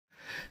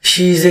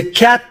She's a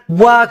cat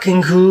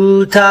walking,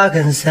 cool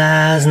talking,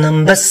 size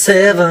number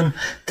 7.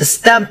 The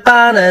stamp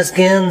on her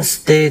skin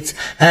states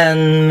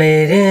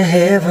handmade in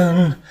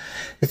heaven.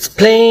 It's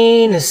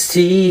plain to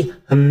see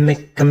a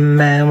make a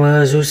man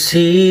was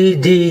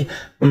OCD.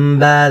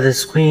 By the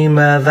scream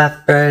of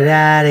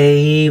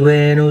Aphrodite he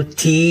went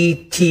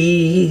OTT.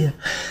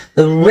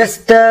 The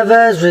rest of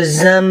us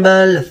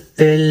resemble a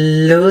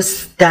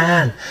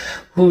Philistine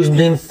who's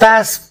been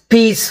fast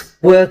piece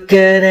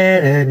working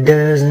at a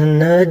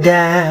dozen a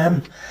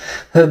dime.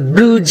 Her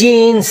blue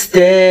jeans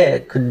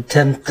stare could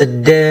tempt the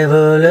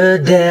devil a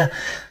dare.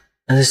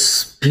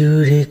 This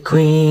beauty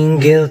queen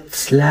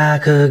guilt's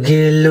like a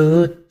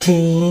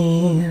guillotine.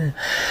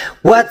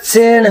 What's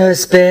in her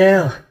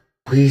spell?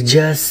 We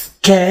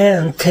just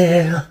can't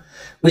tell.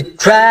 We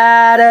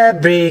try to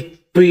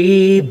break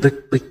free,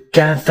 but we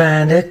can't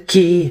find a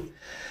key.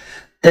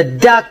 The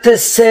doctor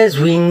says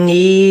we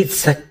need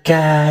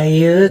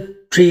psychiatry,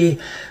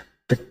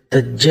 but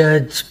the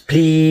judge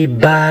plead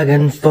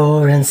bargain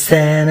for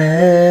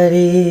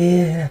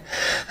insanity.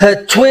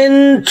 Her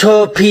twin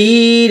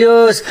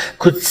torpedoes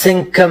could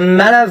sink a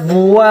man of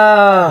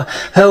war.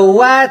 Her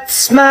white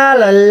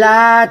smile a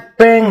light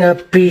bring a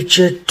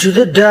preacher to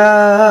the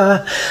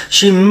door.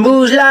 She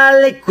moves like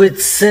liquid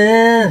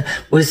sin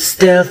with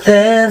stealth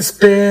and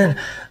spin.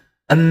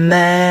 A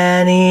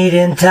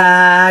man-eating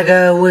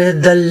tiger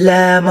with the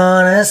lamb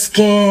on her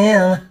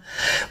skin.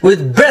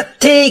 With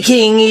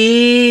breathtaking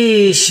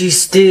ease, she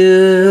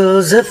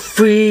steals a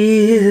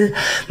free.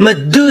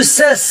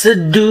 Medusa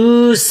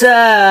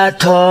seducer,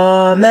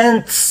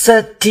 torments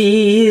a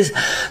tease.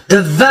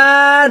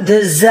 Divine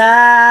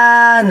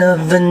design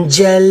of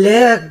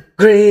angelic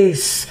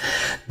grace.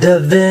 Da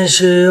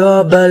Vinci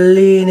or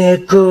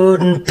Bellini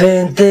couldn't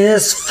paint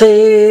this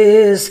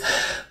face.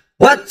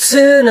 What's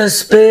in a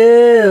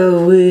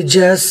spell? We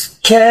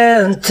just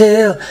can't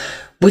tell.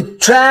 We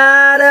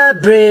try to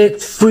break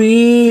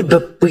free,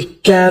 but we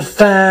can't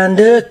find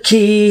a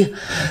key.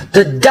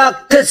 The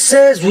doctor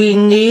says we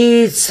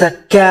need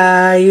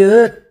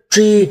psychiatry,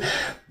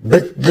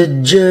 but the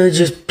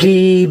judges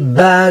plead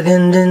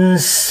bargained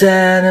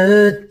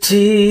insanity.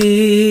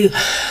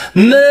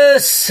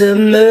 Mercy,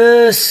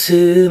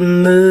 mercy,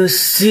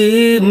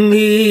 mercy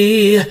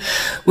me.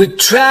 We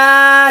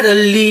try to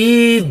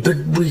leave, but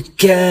we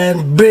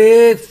can't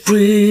break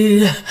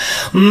free.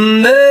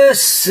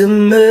 Mercy,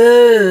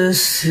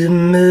 mercy,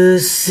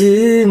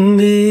 mercy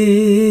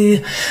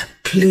me.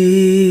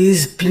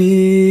 Please,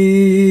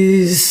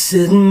 please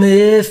set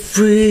me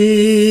free.